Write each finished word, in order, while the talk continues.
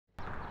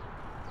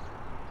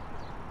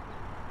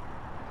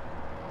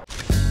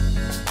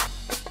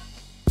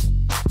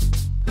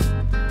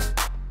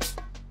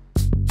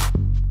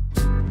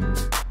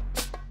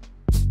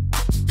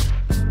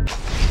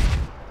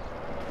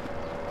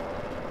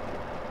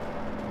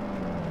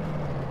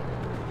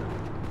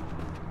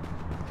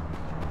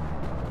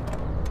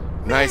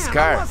Nice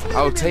car.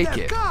 I'll take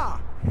it.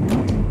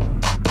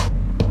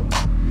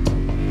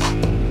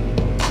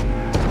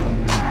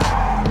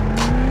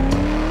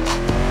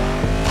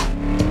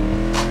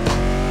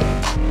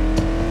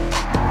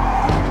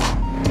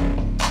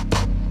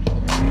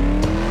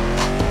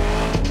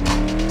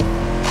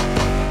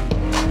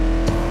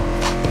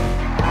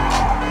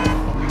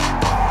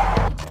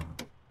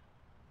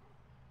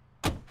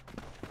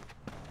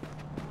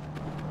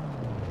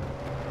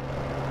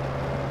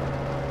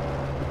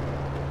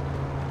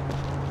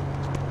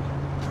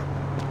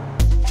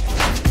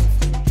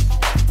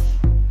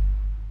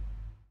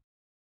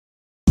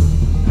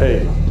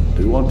 Hey,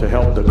 do you want to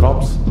help the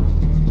cops?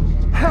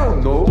 Hell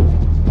no!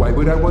 Why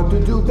would I want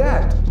to do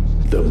that?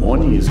 The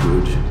money is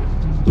good.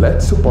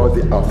 Let's support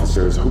the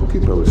officers who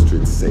keep our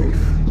streets safe.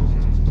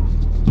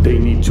 They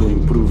need to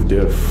improve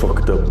their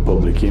fucked up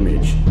public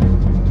image.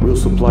 We'll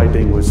supply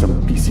them with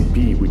some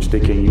PCP which they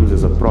can use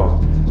as a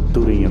prop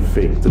during a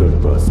fake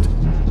drug bust.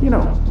 You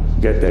know,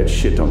 get that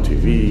shit on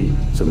TV,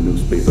 some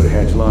newspaper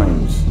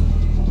headlines.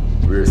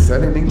 We're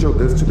selling angel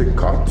dust to the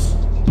cops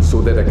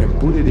so that I can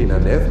put it in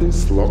an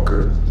evidence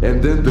locker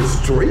and then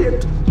destroy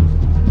it?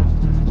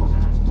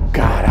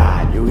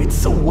 Caralho,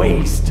 it's a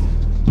waste.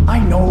 I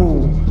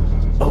know,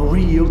 a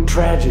real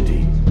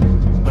tragedy.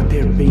 But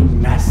they're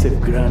paying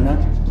massive grana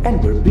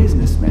and we're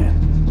businessmen.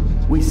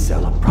 We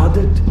sell a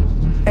product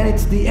and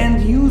it's the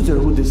end user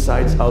who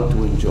decides how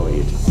to enjoy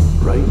it,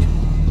 right?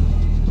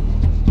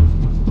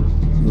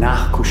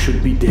 Narco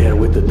should be there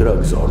with the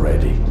drugs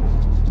already.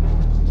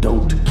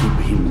 Don't keep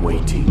him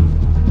waiting.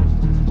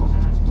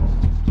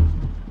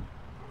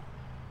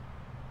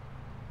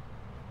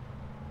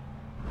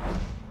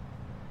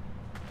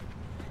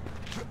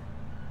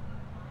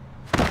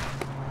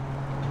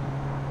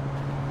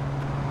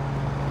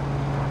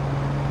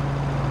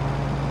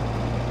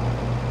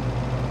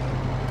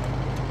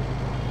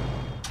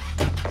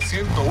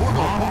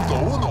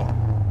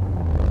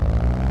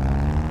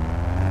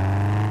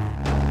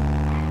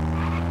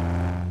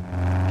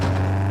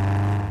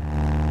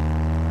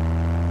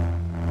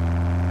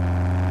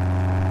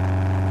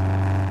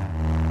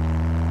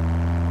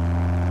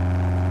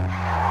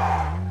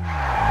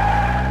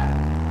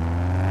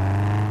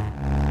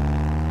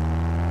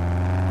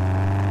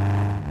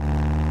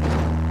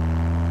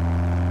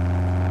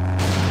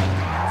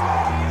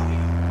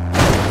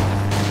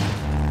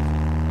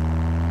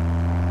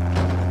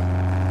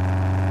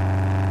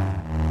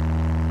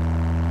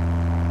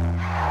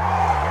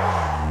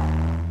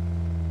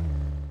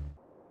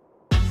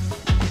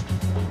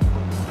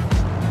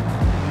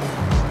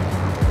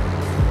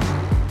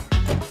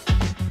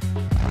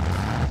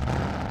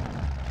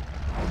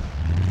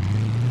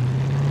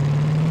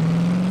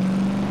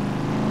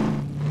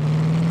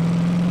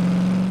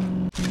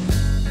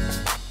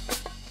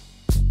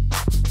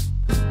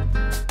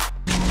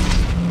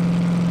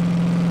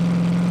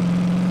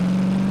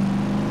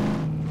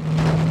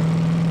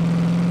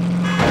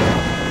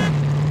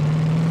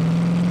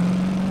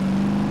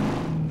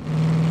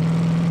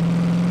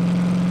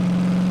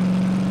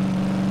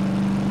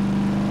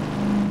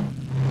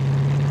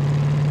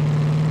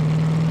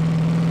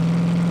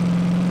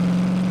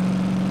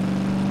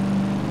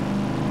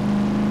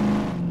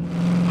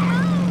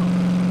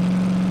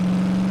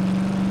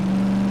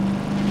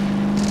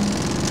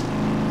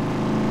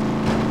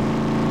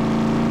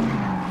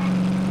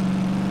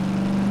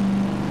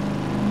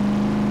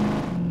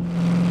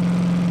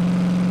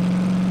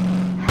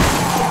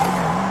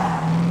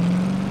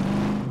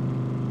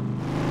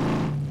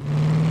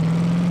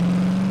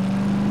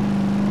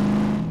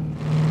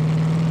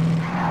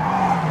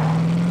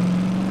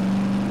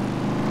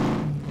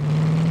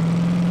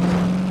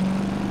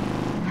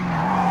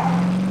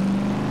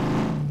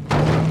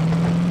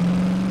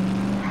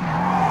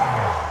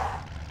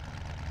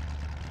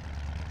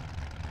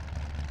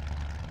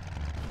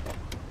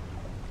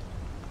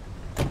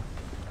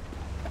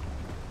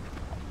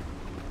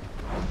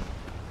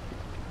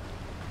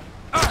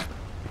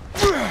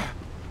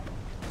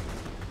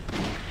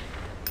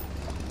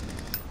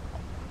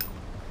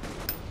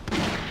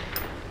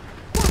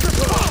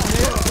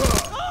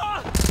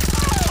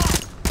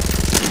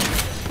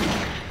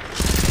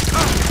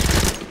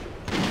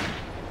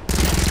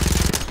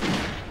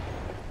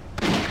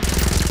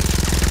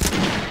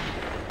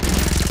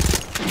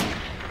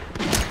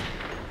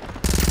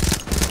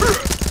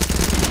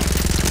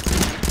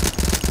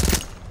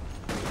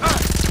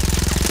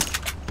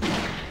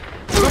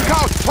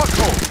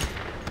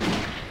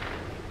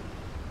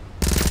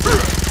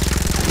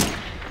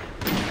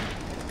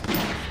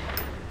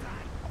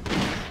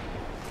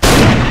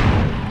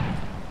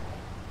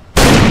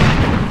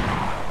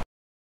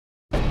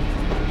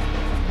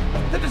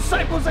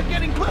 disciples are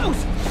getting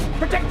close!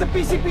 Protect the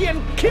PCP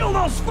and kill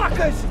those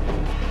fuckers!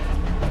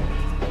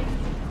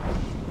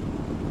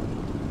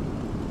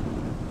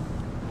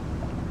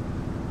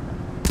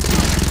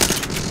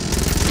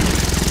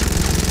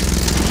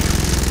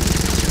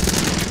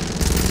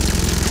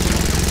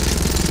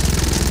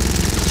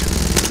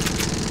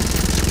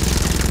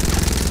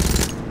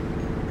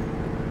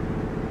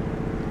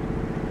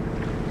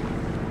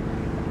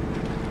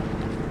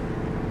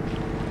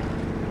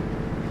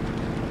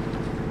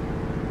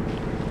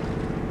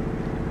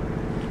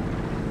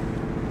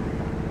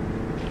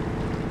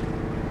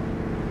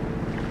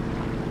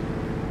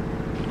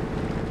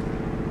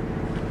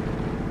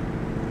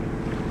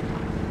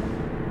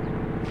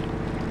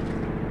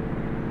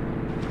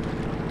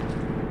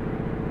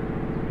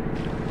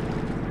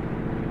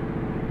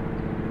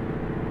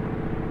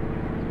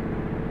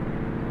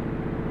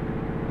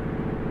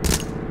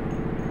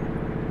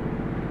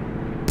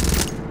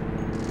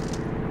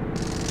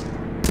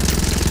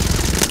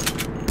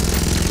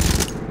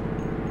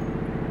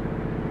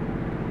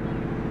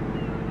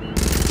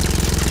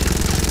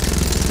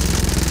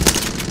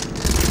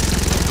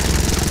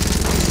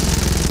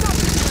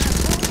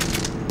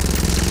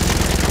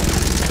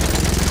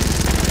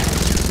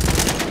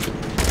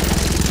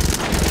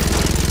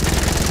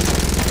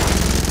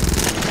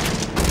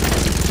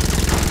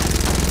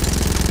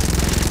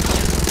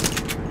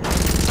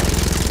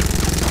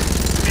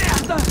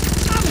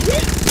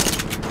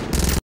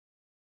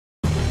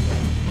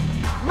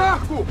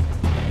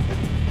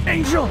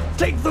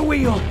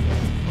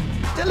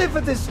 live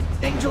with this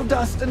angel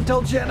dust and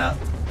tell Jenna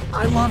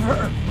I love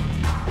her.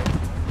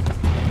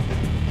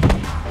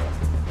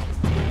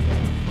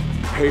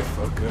 Hey,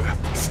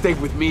 fucker. Stay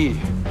with me.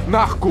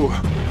 Narco.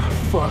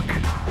 Fuck.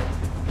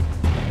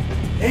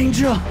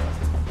 Angel,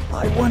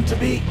 I want to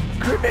be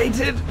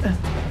cremated,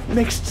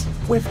 mixed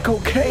with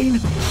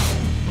cocaine,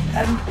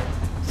 and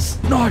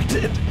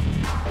snorted.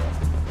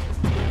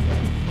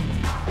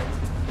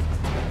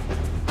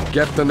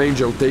 Captain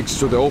Angel takes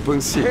to the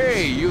open sea.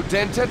 Hey, you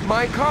dented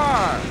my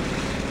car.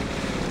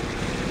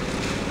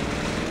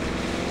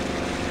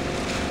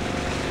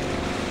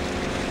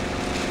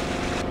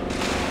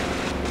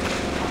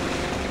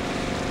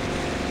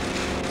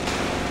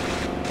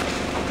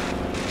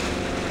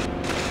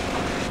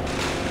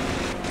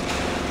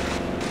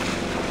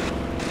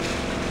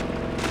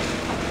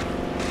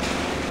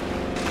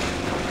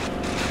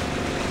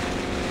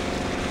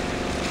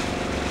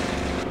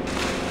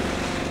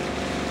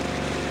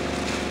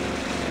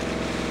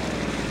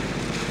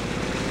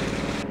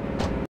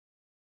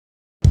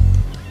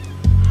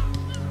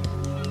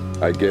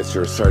 I guess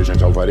you're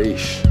Sergeant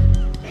Alvarez.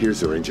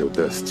 Here's your angel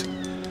dust.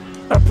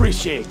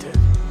 Appreciate it.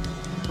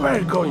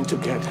 We're going to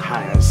get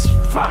high as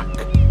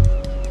fuck.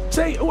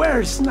 Say,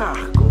 where's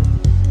Narco?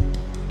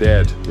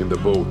 Dead in the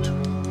boat.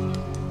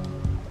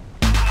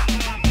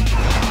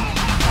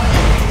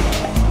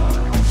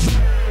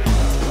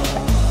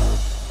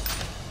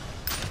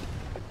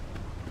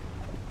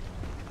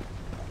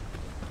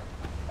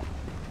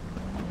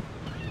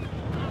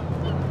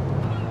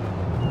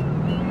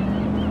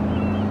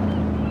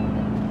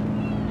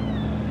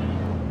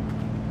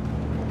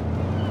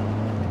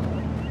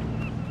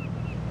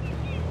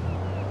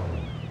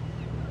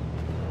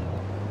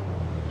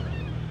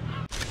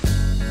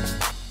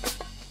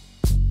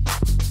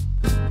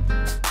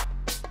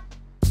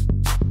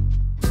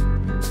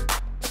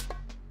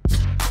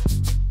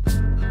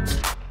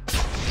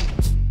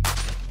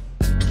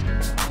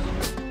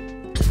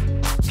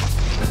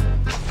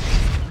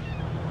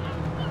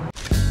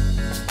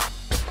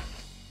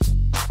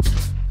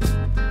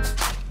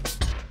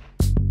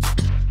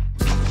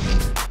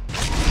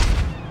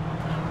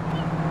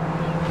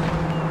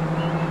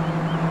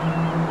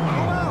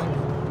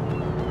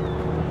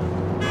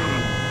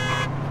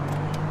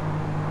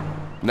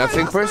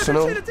 Nothing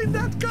personal. In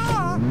that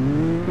car.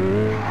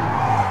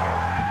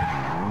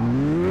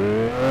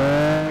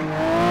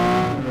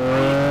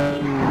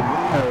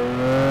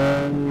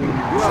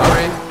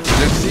 Sorry.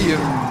 Let's see you.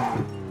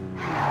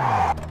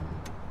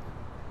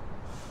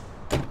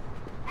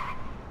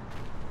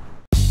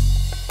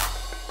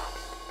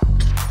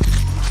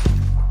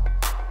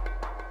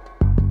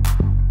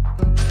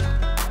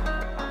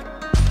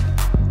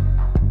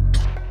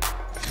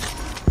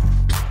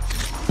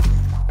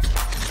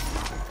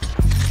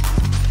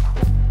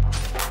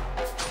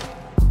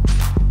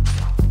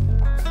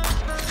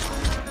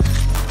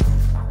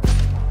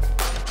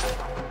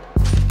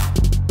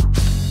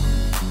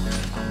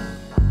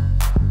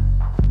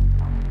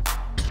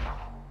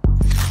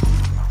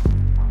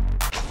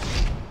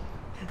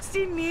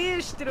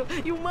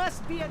 Sinistro! You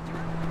must be a...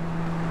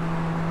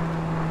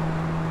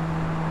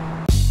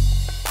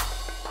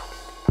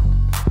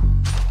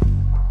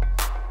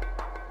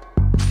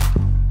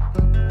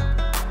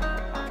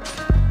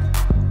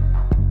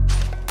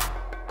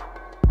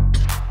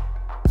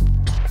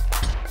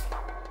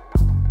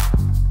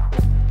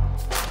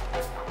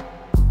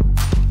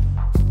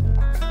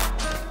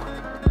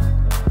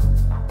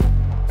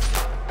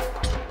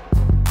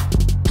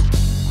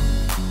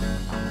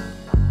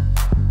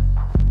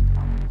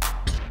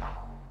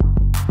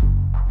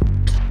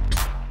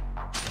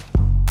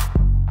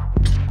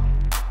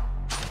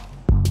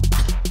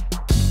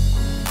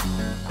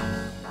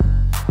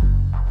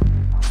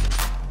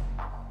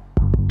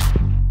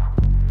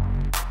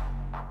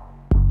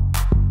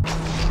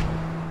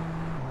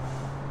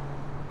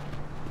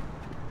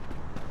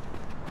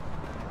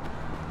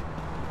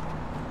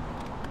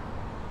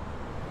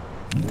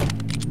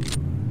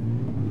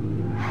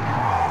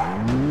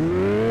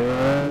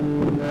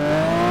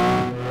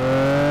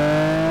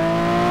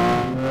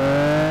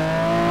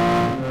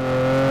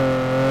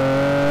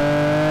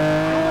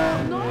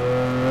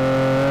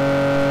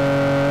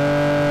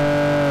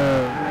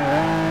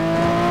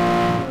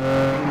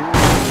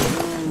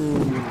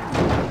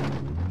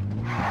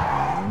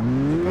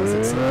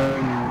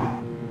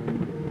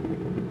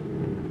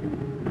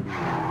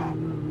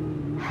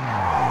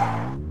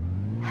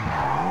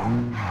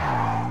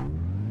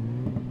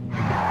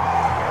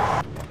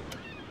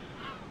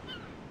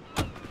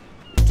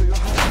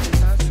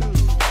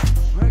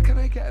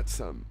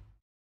 Some.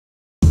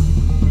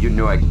 You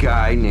know a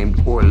guy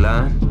named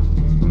Orlan?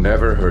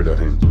 Never heard of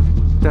him.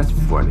 That's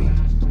funny.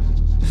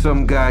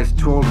 Some guys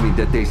told me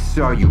that they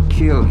saw you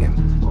kill him,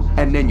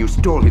 and then you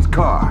stole his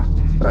car.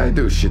 I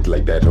do shit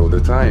like that all the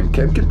time.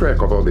 Can't keep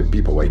track of all the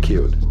people I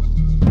killed.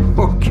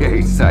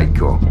 Okay,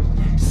 Psycho.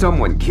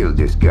 Someone killed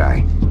this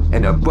guy,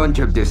 and a bunch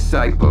of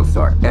disciples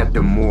are at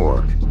the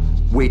morgue,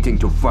 waiting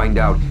to find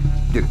out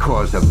the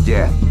cause of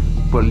death,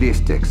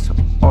 ballistics,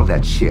 all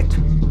that shit.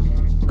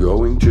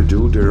 going to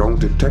do their own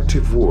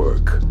detective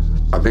work.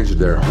 Avenge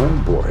their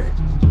homeboy.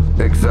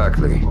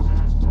 Exactly.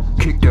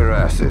 Kick their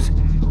asses.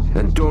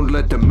 And don't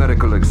let the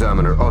medical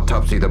examiner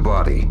autopsy the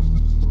body.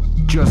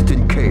 Just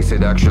in case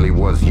it actually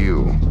was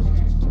you.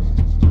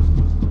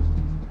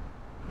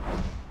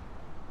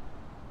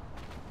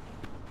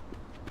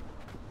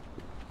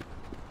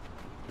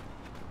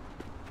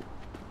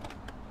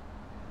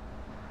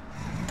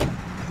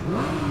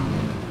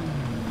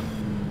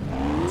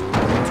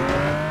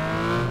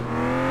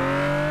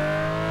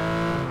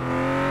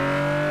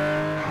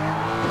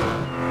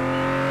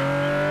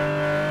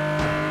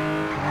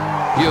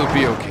 He'll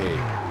be okay.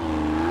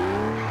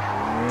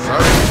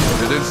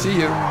 Sorry, didn't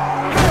see you.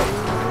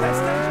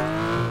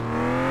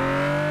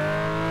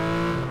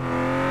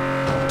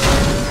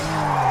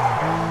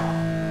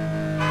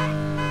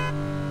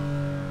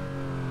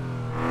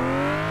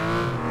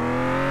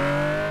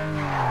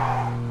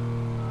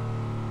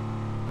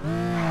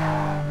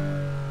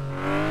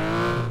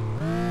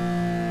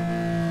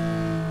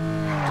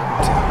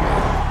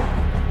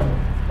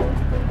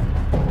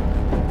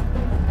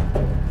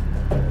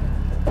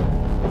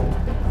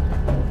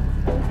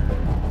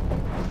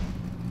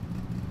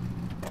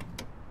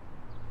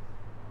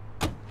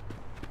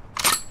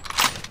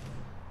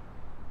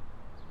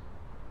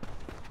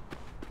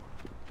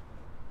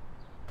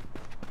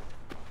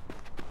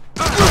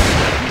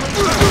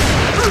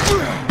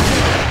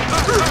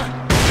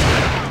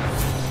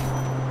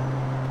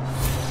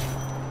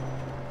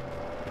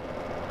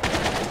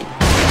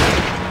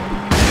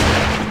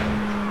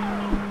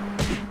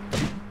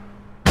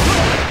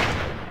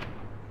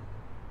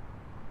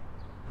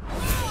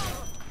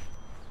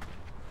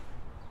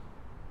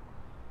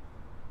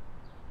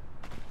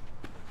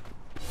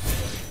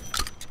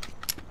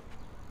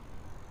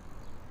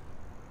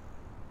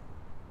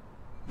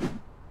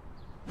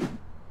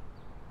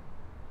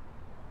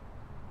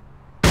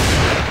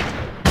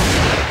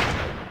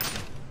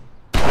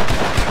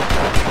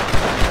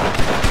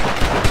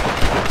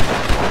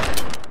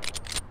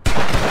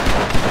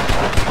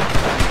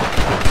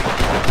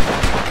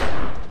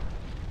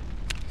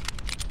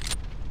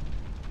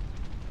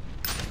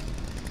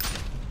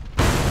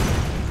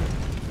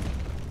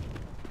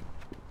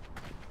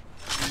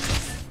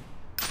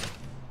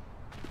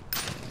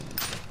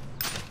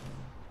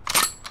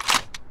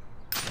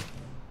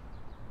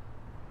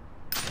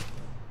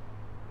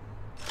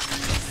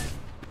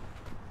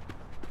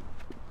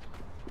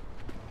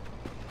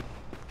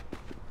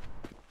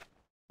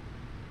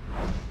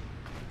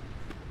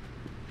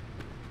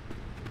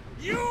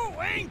 You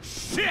ain't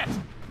shit!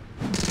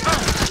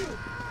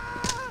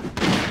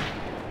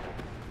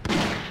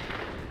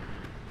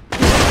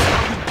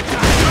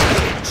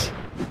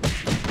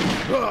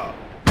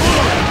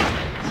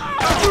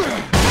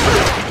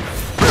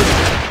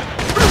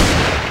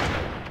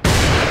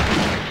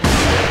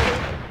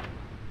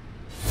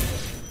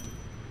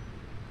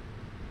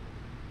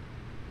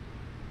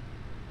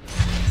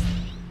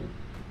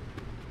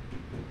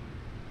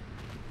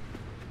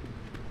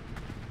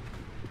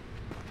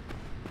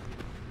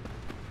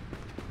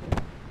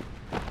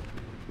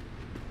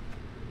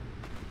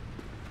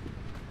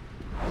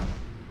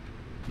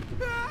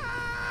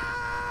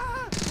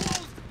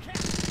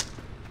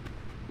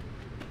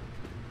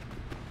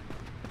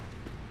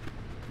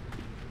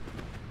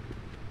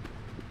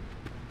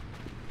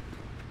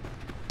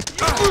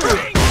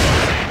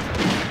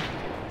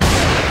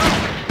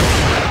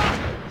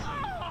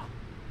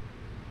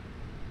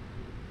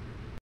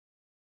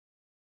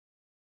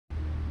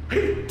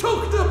 He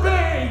took the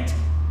bait!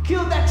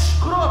 Kill that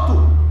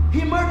scroto!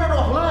 He murdered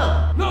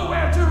Orlan!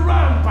 Nowhere to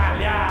run,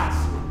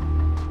 palhaço!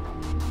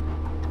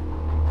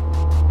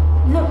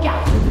 Look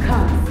out, he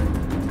comes!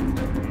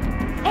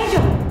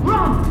 Angel,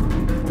 run!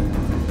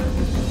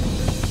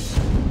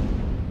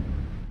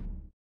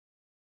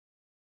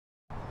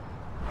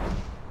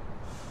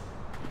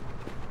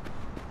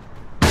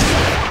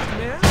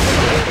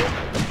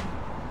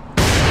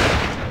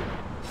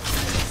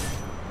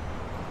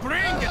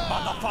 Bring it,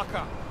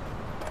 motherfucker!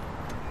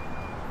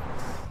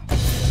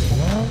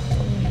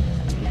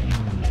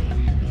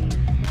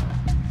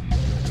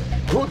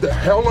 Who the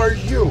hell are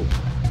you?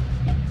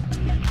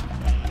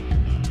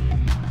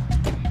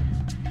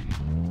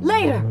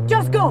 Later,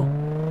 just go!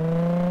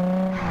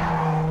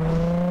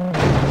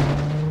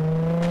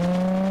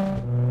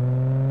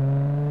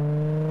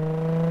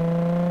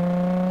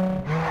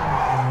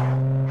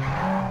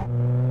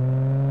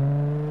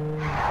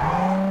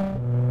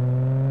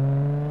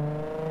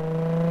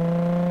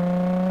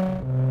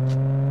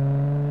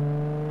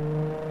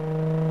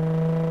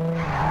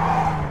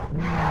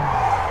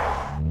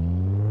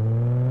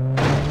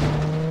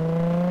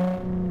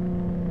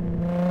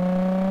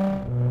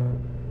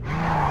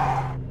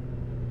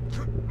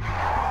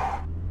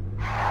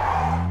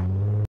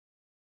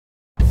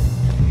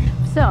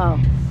 So,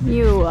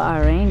 you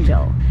are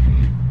Angel.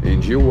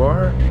 And you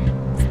are?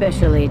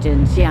 Special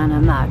Agent Gianna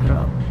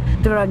Magro.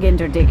 Drug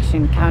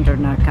Interdiction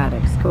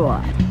Counter-Narcotic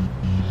Squad.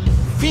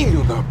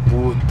 Filho da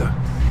puta.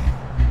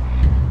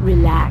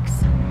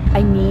 Relax.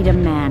 I need a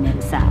man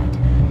inside.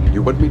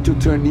 You want me to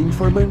turn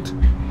informant?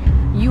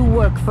 You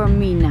work for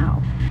me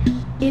now.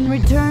 In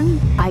return,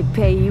 I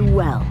pay you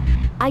well.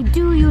 I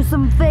do you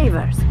some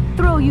favors,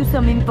 throw you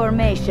some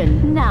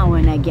information now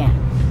and again.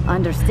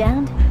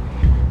 Understand?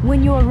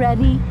 When you're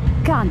ready,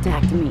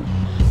 contact me,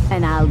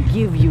 and I'll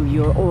give you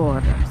your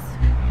orders.